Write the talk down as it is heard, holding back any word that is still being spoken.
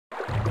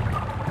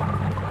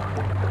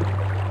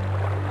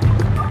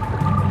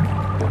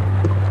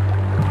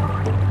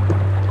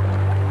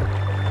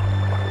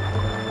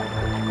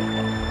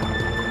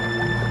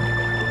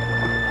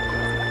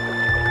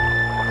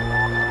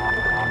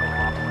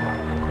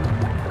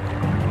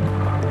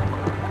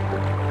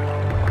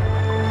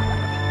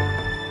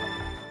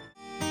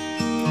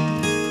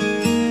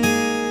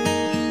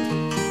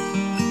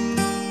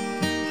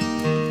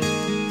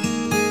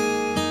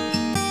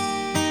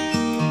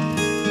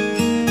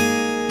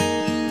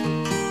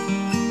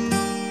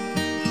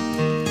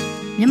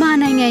မြန်မာ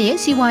နိုင်ငံရဲ့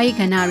စီးပွားရေး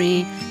ကဏ္ဍတွင်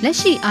လက်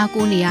ရှိအား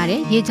ကိုးနေရ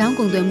တဲ့ရေချောင်း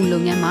ကုန်သွယ်မှုလု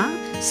ပ်ငန်းမှာ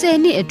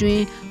10 နှစ်အတွ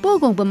င်းပို့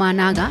ကုန်ပမာ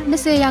ဏက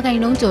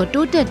20% ကျော်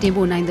တိုးတက်တင်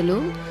ပို့နိုင်သ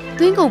လို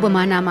သွင်းကုန်ပ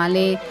မာဏမှာလ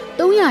ည်း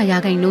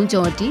300%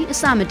 ကျော်အထိအ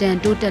ဆမတန်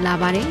တိုးတက်လာ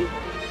ပါတယ်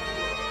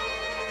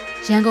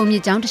။ရန်ကုန်မြ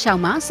စ်ကြောင်းတစ်လျှော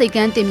က်မှာစိတ်က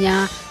န်းတင်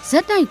များဇ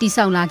က်တိုက်တိ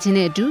ဆောက်လာခြင်း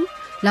နဲ့အတူ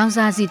လောင်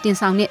စာဆီတင်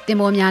ဆောင်တဲ့တင်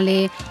ပေါ်များလ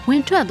ည်းဝ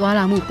င်ထွက်သွား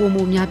လာမှုပို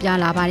မိုများပြား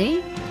လာပါတယ်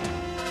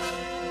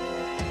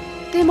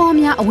။တင်ပေါ်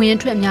များအဝင်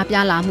ထွက်များ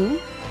ပြားလာမှု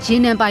ရေ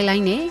နံပိုက်လို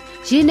င်းနဲ့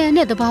ရေနံ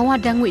နဲ့သဘာဝ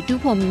ဓာတ်ငွေ့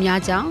တူးဖော်မှု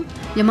များကြောင့်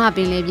မြမပ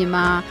င်လယ်ပြင်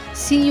မှာ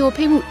စီယို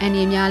ဖိမှုအန္တ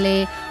ရာယ်များလ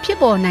ည်းဖြစ်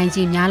ပေါ်နိုင်ခြ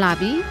င်းများလာ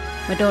ပြီး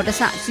မတော်တ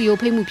ဆစီယို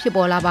ဖိမှုဖြစ်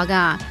ပေါ်လာပါက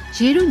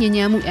ရေထုညဉ့်ည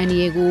မ်းမှုအန္တ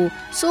ရာယ်ကို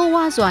စိုး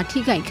ဝါးစွာထိ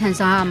ခိုက်ခံ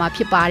စားရမှာ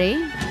ဖြစ်ပါတယ်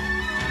။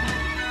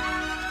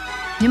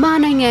မြန်မာ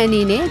နိုင်ငံအ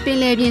နေနဲ့ပင်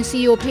လယ်ပြင်စီ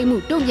ယိုဖိမှု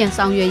တုံ့ပြန်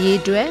ဆောင်ရွက်ရေး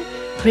အတွက်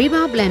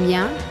River Plan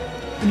များ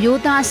အမျိုး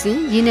သားအဆင့်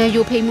ရေနံ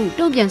ယိုဖိမှု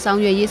တုံ့ပြန်ဆောင်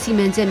ရွက်ရေးစီ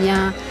မံချက်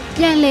များ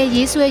ပြန်လည်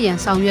ရေးဆွဲရန်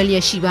ဆောင်ရွက်လျ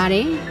က်ရှိပါတ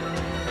ယ်။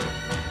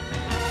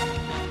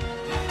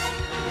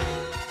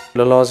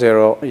လောလောဆယ်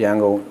တော့ရန်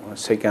ကုန်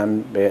စိတ်ကမ်း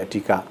ပဲအဓိ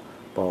က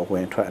ပေါ်ဝ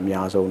င်ထွက်အ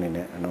များဆုံးအနေ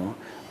နဲ့နော်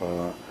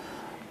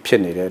ဖြ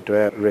စ်နေတဲ့အတွ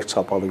က် risk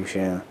of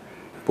pollution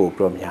ပို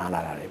ပြီးများ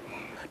လာတာလေ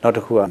နောက်တ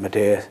စ်ခုကမ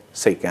တဲ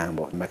စိတ်ကမ်း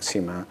ပေါ့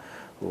maximum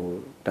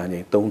တန်ချိ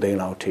န်3 သိန်း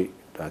လောက်ထိ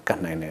က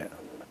တ်နိုင်တဲ့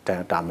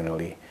terminal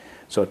လေး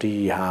ဆိုတော့ဒီ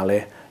ဟာလဲ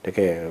တက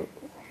ယ်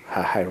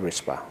high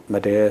risk ပါမ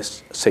တဲ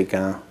စိတ်က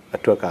မ်းအ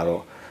တွက်က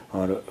တော့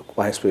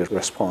wise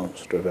response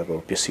တွေပဲ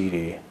ပစ္စည်း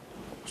တွေ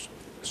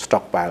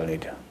stockpile နေ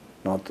တယ်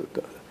not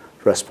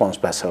response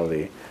vessel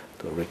တွေ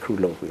recruit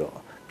လုပ်ပြီးတော့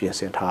ပြင်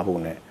ဆင်ထား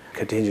ဖို့နဲ့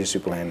contingency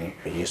planning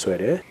ရေးဆွဲ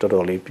တယ်တော်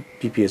တော်လေး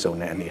ပြည့်စုံ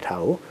တဲ့အနေအ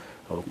ထားကို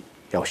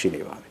ရောက်ရှိ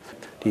နေပါပြီ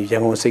ဒီရ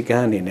န်ကုန်စိတ်က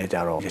မ်းအနေနဲ့ကြ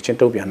တော့ရချင်း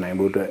တုံ့ပြန်နိုင်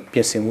မှုအတွက်ပြ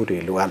င်ဆင်မှုတွေ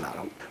လိုအပ်လာ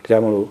တော့ဒါကြော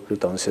င့်မလို့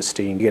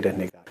2016ခဲ့တဲ့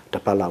နှစ်ကတ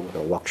စ်ပတ်လောက်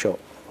တော့ workshop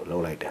လု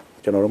ပ်လိုက်တယ်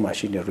ကျွန်တော်တို့မှာ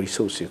ရှိတဲ့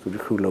resource ကို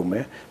recruit လုပ်မ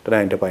ယ်တ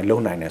တိုင်းတစ်ပိုင်းလု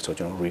ပ်နိုင်တယ်ဆို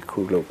ကျွန်တော်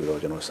recruit လုပ်ပြီးတော့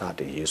ကျွန်တော်စ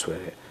တင်ရေးဆွဲ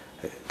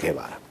ခဲ့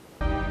ပါတယ်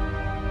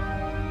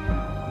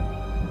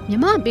မြ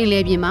မပင်လ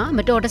ယ်ပြင်မှာမ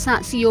တော်တဆ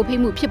စီယိုဖိ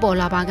မှုဖြစ်ပေါ်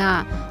လာပါက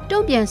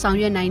တုံ့ပြန်ဆောင်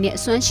ရွက်နိုင်တဲ့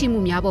အစွမ်းရှိမှု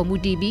များပေါ်မူ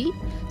တည်ပြီး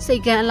စိ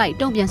တ်ကမ်းအလိုက်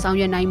တုံ့ပြန်ဆောင်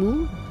ရွက်နိုင်မှု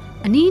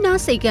အနီးအနား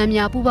စိတ်ကမ်း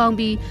များပူးပေါင်း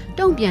ပြီး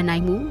တုံ့ပြန်နို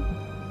င်မှု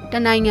တ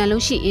နိုင်ငံ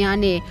လုံးရှိအင်အား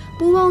နဲ့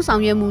ပူးပေါင်းဆော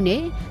င်ရွက်မှု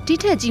နဲ့ဒီ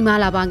ထက်ကြီးမား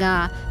လာပါက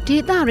ဒေ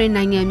သရင်း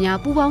နိုင်ငံများ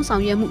ပူးပေါင်းဆော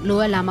င်ရွက်မှုလို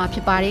အပ်လာမှာဖြ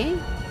စ်ပါတယ်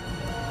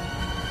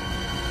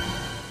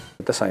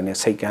သက်ဆိုင်တဲ့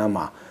စိတ်ကမ်း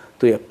မှာ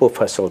သူရဲ့ port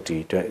facility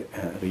အတွက်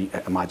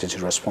emergency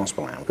response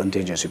plan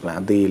contingency plan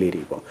အသေးလေး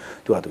တွေပေါ့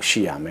သူ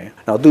ရှိရမယ်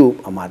နောက်သူ့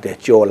အမှာတဲ့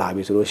ကြော်လာ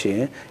ပြီဆိုလို့ရှိရ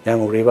င်ရန်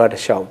ကုန် river တ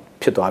စ်လျှောက်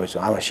ဖြစ်သွားပြီဆို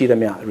တော့ရှိသ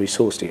မျှ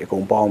resource တွေအကု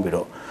န်ပေါင်းပြီး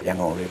တော့ရန်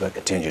ကုန် river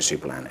contingency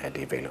plan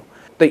activate လုပ်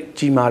တိတ်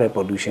ကြီးမားတဲ့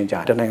pollution ကြ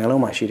တနိုင်ငံ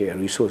လုံးမှာရှိတဲ့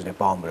resource တွေ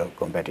ပေါင်းပြီးတော့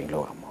combating လု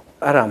ပ်ရမှာ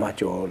အဲ့ဒါမှ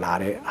ကြော်လာ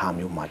တဲ့အား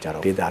မျိုးမှာကြ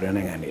တော့ဒေသတွင်း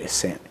နိုင်ငံတွေအ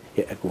ဆင့်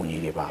ရဲ့အကူအညီ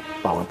တွေ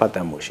ပါဝင်ပတ်သ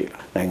က်မှုရှိလာ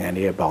နိုင်ငံ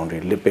တွေရဲ့ boundary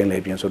လစ်ပင်လေ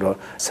ပြင်ဆိုတော့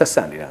ဆက်ဆ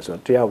က်နေတာဆို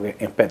တော့တယောက်ရဲ့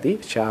impact တ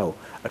ခြားကို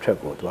အထက်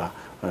ကိုသူက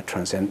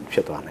transcend ဖြ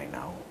စ်သွားနိုင်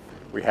တာ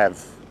We have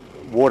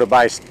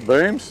water-based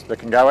booms that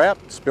can go out,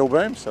 spill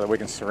booms, so that we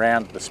can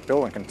surround the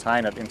spill and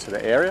contain it into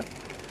the area.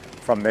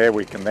 From there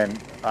we can then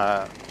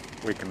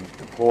we can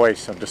deploy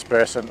some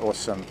dispersant or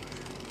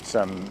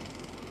some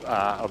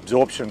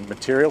absorption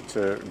material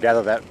to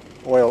gather that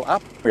oil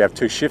up. We have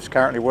 2 shifts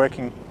currently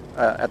working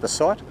at the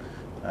site.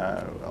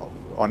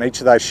 On each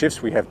of those shifts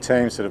we have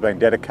teams that have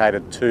been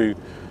dedicated to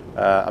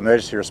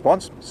emergency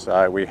response.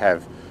 So we have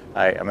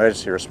an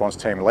emergency response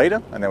team leader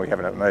and then we have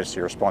an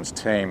emergency response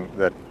team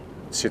that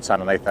sits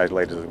underneath those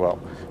leaders as well.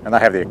 And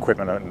they have the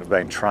equipment and have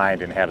been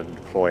trained in how to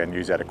deploy and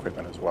use that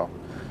equipment as well.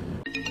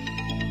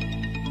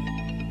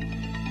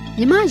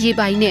 မြမရေ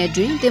ပိုင်နဲ့အ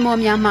တွင်းတင်မော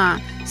များမှ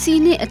စီ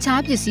နဲ့အ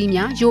ခြားပစ္စည်း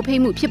များယိုဖိ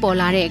မှုဖြစ်ပေါ်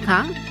လာတဲ့အခါ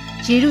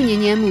ရေထုည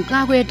ဉ့်ညမ်းမှုကာ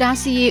ကွယ်တား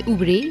ဆီးရေးဥ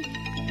ပဒေ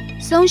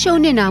ဆုံး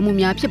ရှုံးနေတာမှု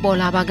များဖြစ်ပေါ်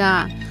လာပါက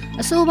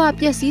အဆိုပါ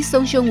ပျက်စီး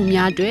ဆုံးရှုံးမှု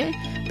များအတွက်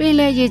ပင်လ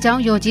ယ်ရေကြော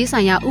င်းရော်ကြီး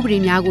ဆိုင်ရာဥပဒေ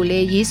များကိုလ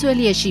ည်းရေးဆွဲ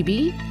လျက်ရှိ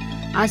ပြီး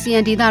အာဆီယံ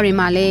ဒေသတွေ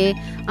မှာလည်း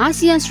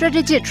ASEAN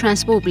Strategic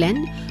Transport Plan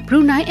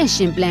Brunei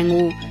Action Plan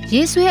ကို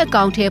ရေးဆွဲအ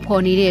ကောင်အထည်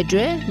ဖော်နေတဲ့အတွ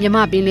က်မြမ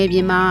ပင်လယ်ပြ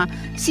င်မှာ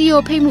စီ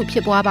ယိုဖိမှုဖြ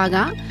စ်ပွားပါက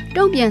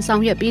တုံ့ပြန်ဆော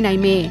င်ရွက်ပေးနို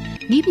င်မဲ့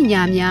ဤပ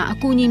ညာများအ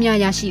ကူအညီများ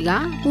ရရှိက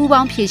ပူးပေါ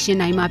င်းဖြည့်ရှင်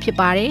နိုင်မှာဖြစ်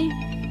ပါတယ်။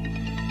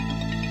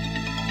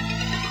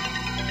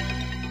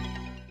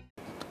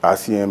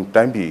 ASEAN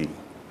တိုင်းပြည်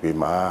တွေ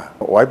မှာ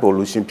white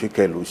pollution ဖြစ်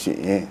ခဲ့လို့ရှိ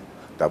ရင်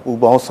ဒါပူး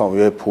ပေါင်းဆောင်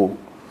ရွက်ဖို့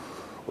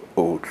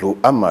လို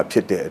အပ်မှာဖြ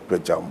စ်တဲ့အတွ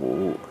က်ကြောင့်မို့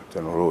ကျွ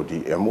န်တော်တို့ဒီ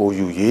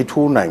MOU ရေး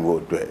ထိုးနိုင်ဖို့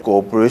အတွက်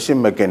cooperation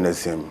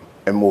mechanism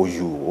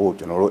MOU ကို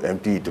ကျွန်တော်တို့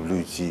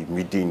MTWG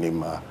meeting တွေ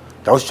မှာ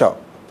တောက်လျှောက်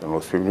ကျွန်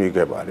တော်ဆွေးနွေး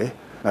ခဲ့ပါတယ်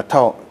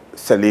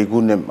2014ခု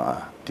နှစ်မှာ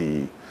ဒီ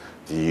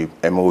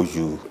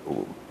MOU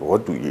ဘော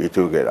တူရေး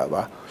ထိုးခဲ့တာ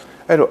ပါ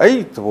အဲ့တော့အဲ့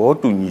ဒီသဘော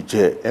တူညီချ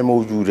က်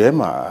MOU ထဲ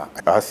မှာ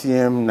အာဆီ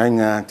ယံနိုင်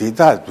ငံဒေ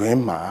သတွ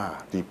င်းမှာ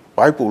ဒီ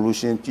white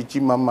pollution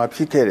ကြီးမားမားဖြ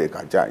စ်ခဲ့တဲ့အ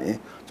ခါကျရင်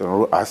ကျွန်တော်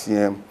တို့အာဆီ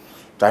ယံ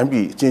တိုင်းပြ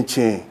ည်အချင်းချ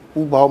င်း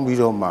ပူးပေါင်းပြီး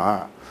တော့မှ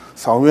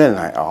ဆောင်ရွက်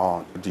နိုင်အောင်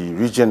ဒီ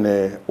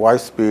regional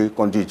white space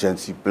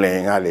contingency plan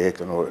ကလည်း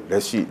ကျွန်တော်လ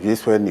က်ရှိရေး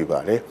ဆွဲနေပါ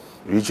တယ်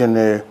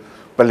regional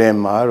plan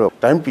မှာတော့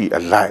တိုင်းပြည်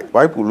အလိုက်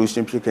white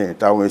pollution ဖြစ်ခဲ့ရင်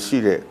တာဝန်ရှိ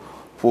တဲ့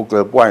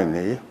focal point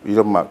နေပြီး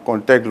တော့မှ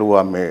contact လုပ်ရ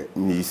မယ်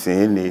ညီစ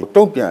င်းနေ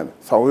တုံ့ပြန်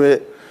ဆောင်ရွက်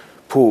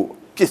ဖို့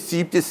ပစ္စ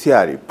ည်းပစ္စယ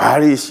တွေဘာ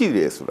တွေရှိတ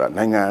ယ်ဆိုတာ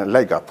နိုင်ငံ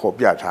လိုက်ကဖော်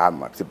ပြထား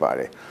မှာဖြစ်ပါတ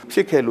ယ်ဖြ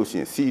စ်ခဲ့လို့ရှိ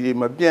ရင်စီတွေ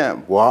မပြန့်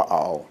ဘွား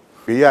အောင်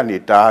ဘေးကနေ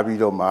တားပြီး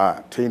တော့မှ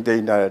ထိမ့်သိ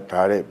မ်း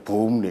ထားတဲ့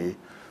boom တွေ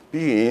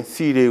ပြီးရင်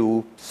စီတွေကို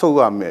စုပ်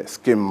ရမယ်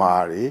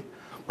skimmer တွေ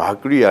ဘာ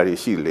ကိရိယာတွေ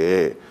ရှိလဲ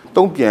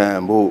တုံ့ပြန်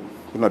ဖို့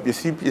ခုနပစ္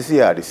စည်းတွေစည်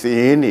ရင်း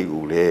တွေ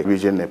ကိုလည်း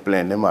regional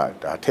plan ထဲမှာ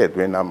ဒါထည့်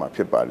သွင်းထားမှာဖြ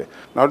စ်ပါတယ်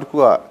နောက်တစ်ခု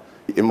က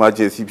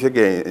emergency ဖြစ်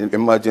ခဲ့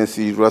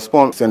emergency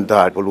response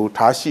center ဘယ်လို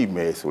ထားရှိမ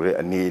ယ်ဆိုတဲ့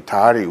အနေအ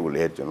ထားတွေကိုလ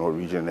ည်းကျွန်တော်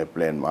regional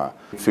plan မှာ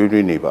ဆွေး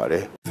နွေးနေပါတ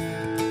ယ်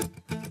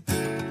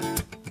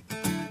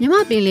မြမ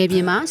ပင်လယ်ပြ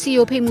င်မှာစီ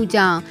ယိုဖိတ်မှု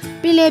ကြောင့်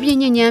ပင်လယ်ပြင်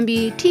ညဉ့်ညမ်း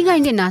ပြီးထိခို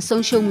က်နစ်နာ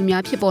ဆုံးရှုံးမှု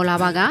များဖြစ်ပေါ်လာ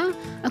ပါက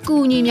အကူ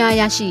အညီများ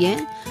ရရှိရန်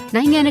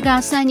နိုင်ငံတကာ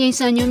စံချိန်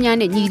စံညွှန်းများ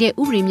နဲ့ညီတဲ့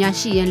ဥပဒေများ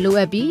ရှိရန်လို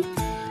အပ်ပြီး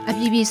အ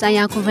ပြည်ပြည်ဆိုင်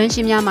ရာ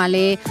convention များမှာလ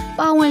ည်း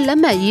ပါဝင်လက်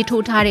မှတ်ရေး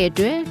ထိုးထားတဲ့အ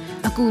တွက်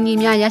အကူအညီ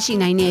များရရှိ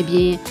နိုင်တဲ့အပြ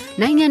င်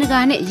နိုင်ငံတကာ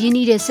နဲ့ရင်း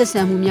နှီးတဲ့ဆက်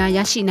ဆံမှုများရ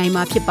ရှိနိုင်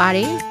မှာဖြစ်ပါတ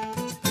ယ်။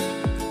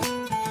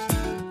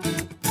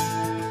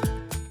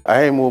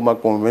 IMO မှာ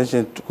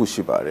convention တစ်ခု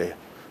ရှိပါတယ်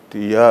။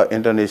ဒီ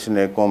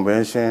International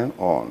Convention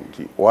on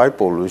the Oil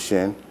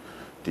Pollution,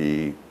 the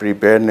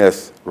Preparedness,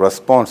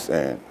 Response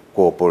and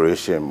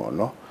Cooperation ပေါ့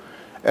နော်။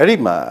အဲ့ဒီ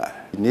မှာ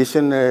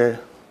national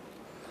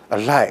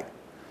alike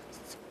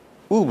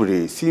ဥပဒေ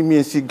စီမ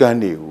င်းစည်းကမ်း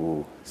တွေကို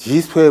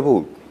ရေးဆွဲ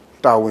ဖို့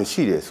တာဝန်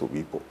ရှိတယ်ဆို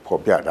ပြီး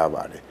ဖော်ပြထား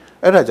ပါတယ်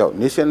အဲ့ဒါကြောင့်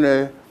national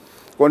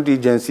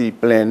contingency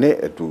plan နဲ့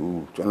အတူ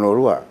ကျွန်တော်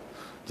တို့က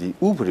ဒီ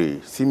ဥပဒေ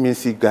စီမင်း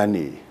စည်းကမ်း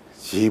တွေ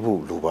ရေး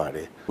ဖို့လိုပါတ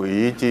ယ်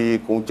ဝေးကြီး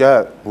ကုန်ကြ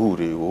မှု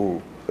တွေကို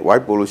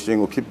white pollution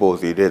ကိုဖြစ်ပေါ်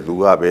စေတဲ့လူ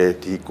ကပဲ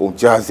ဒီကုန်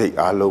ကြစိတ်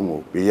အားလုံး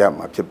ကိုပေးရ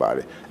မှာဖြစ်ပါတ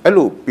ယ်အဲ့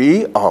လို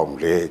ပေးအောင်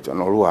လေကျွန်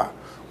တော်တို့က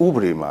ဥပ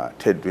ဒေမှာ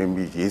ထည့်သွင်း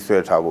ပြီးရေးဆွဲ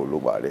ထားဖို့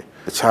လိုပါတယ်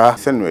အခြား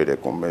ဆက်နွယ်တဲ့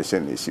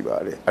convention တွေရှိပါ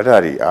တယ်အဲ့ဒါ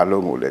တွေအား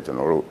လုံးကိုလည်းကျွန်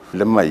တော်တို့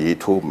လက်မှတ်ရေး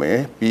ထိုးမယ်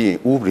ပြီးရင်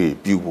ဥပဒေ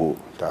ပြုဖို့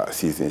ဒါအ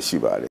စီအစဉ်ရှိ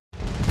ပါတယ်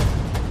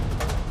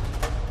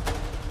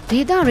ဒေ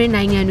သရင်း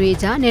နိုင်ငံတွေ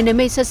ကြားနယ်နိ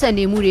မိတ်ဆက်ဆက်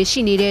နေမှုတွေ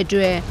ရှိနေတဲ့အ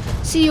တွက်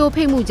စီယို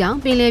ဖိတ်မှုကြောင့်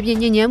ပင်လယ်ပြင်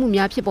ညဉ့်ညမ်းမှု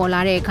များဖြစ်ပေါ်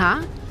လာတဲ့အခါ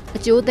အ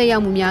ကျိုးသက်ရော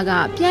က်မှုများက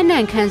ပြန့်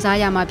နှံ့ခံစား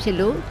ရမှာဖြစ်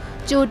လို့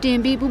ကြိုတင်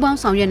ပြီးပူးပေါင်း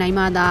ဆောင်ရွက်နိုင်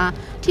မှသာ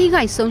ထိ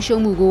ခိုက်ဆုံး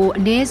ရှုံးမှုကို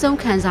အနည်းဆုံး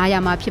ခံစားရ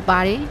မှာဖြစ်ပါ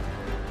တယ်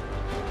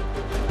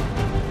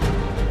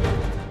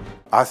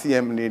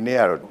ASEAN အနေနဲ့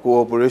ကတော့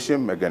cooperation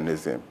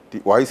mechanism ဒီ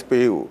white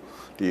space ကို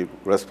ဒီ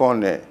response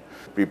နဲ့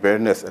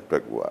preparedness အတွ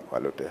က်ကိုဘာ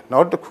လို့လဲ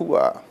နောက်တစ်ခုက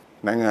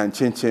နိုင်ငံချ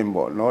င်းချင်း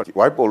ပေါ့နော်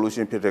white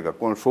pollution ဖြစ်တဲ့က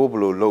control ဘ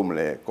ယ်လိုလုပ်မ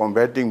လဲ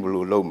combating ဘယ်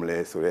လိုလုပ်မလဲ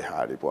ဆိုတဲ့ဟာ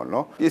တွေပေါ့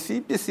နော်ပစ္စ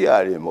ည်း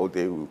တွေမဟုတ်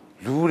သေးဘူး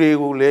လူတွေ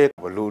ကိုလည်း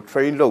ဘယ်လို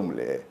train လုပ်မ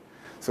လဲ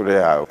ဆို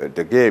တဲ့ဟာ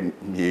တကယ်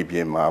မြေပြ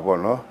င်မှာပေါ့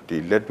နော်ဒီ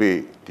လက်တွေ့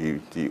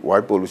ဒီ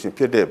white pollution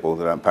ဖြစ်တဲ့ပုံ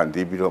စံဖန်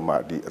တီးပြီးတော့မှ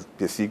ဒီပ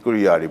စ္စည်းကိ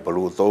ရိယာတွေဘယ်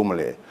လိုသုံးမ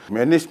လဲ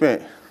management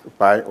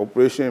by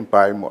operation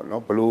by ပေါ့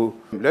နော်ဘယ်လို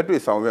လက်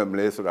တွေ့ဆောင်ရွက်မ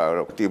လဲဆိုတာ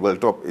တော့ table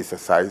top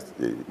exercise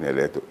နဲ့လ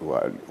ည်း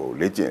ဟို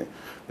လေ့ကျင့်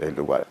လည်း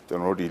လုပ်ပါတယ်ကျွ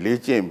န်တော်တို့ဒီလေ့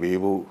ကျင့်ပေး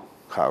ဖို့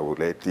ခါကို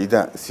လည်းဒီ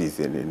တဲ့အစီအစ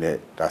ဉ်တွေနဲ့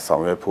ဒါဆော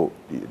င်ရွက်ဖို့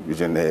ဒီ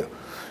regional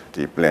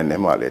ဒီ plan ထဲ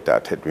မှာလည်းဒါ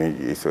ထည့်သွင်း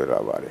ရေးဆွဲ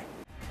ထားပါတယ်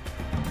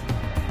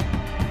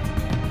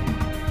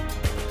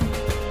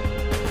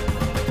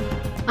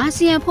အာ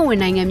ဆီယံဖွဲ့ဝင်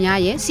နိုင်ငံများ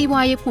ရဲ့စီး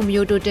ပွားရေးဖွံ့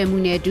ဖြိုးတိုးတက်မှု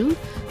နဲ့အတူ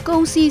ကု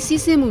န်စည်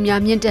စီးဆင်းမှု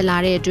များမြင့်တက်လာ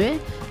တဲ့အတွက်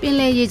ပင်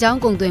လယ်ရေကြောင်း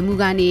ကုန်သွယ်မှု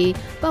ကနေ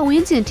ပတ်ဝ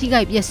န်းကျင်ထိ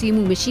ခိုက်ပျက်စီး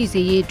မှုမရှိ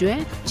စေရေးအတွက်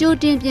ကြို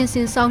တင်ပြင်ဆ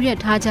င်ဆောင်ရွက်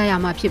ထားကြရ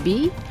မှာဖြစ်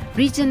ပြီး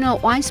Regional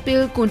Oil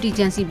Spill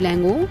Contingency Plan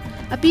ကို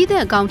အပြီးသ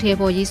က်အကောင့်ထဲ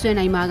ပေါ်ရေးဆွဲ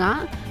နိုင်မှာက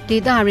ဒေ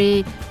သတွင်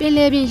ပင်လ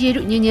ယ်ပြင်ရေ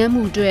ထုညဉ့်ညမ်း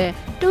မှုအတွက်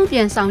တုံ့ပြ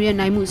န်ဆောင်ရွက်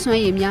နိုင်မှုစွမ်း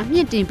ရည်များမြ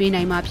င့်တင်ပေး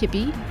နိုင်မှာဖြစ်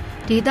ပြီး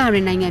ဒေသတွ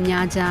င်နိုင်ငံ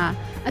များကြား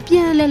အပြ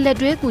န်အလှန်လက်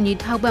တွဲကူညီ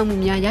ထောက်ပံ့မှု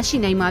များရရှိ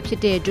နိုင်မှာဖြစ်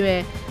တဲ့အတွက်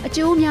အ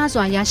ကျိုးများ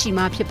စွာရရှိ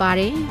မှာဖြစ်ပါ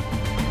တယ်။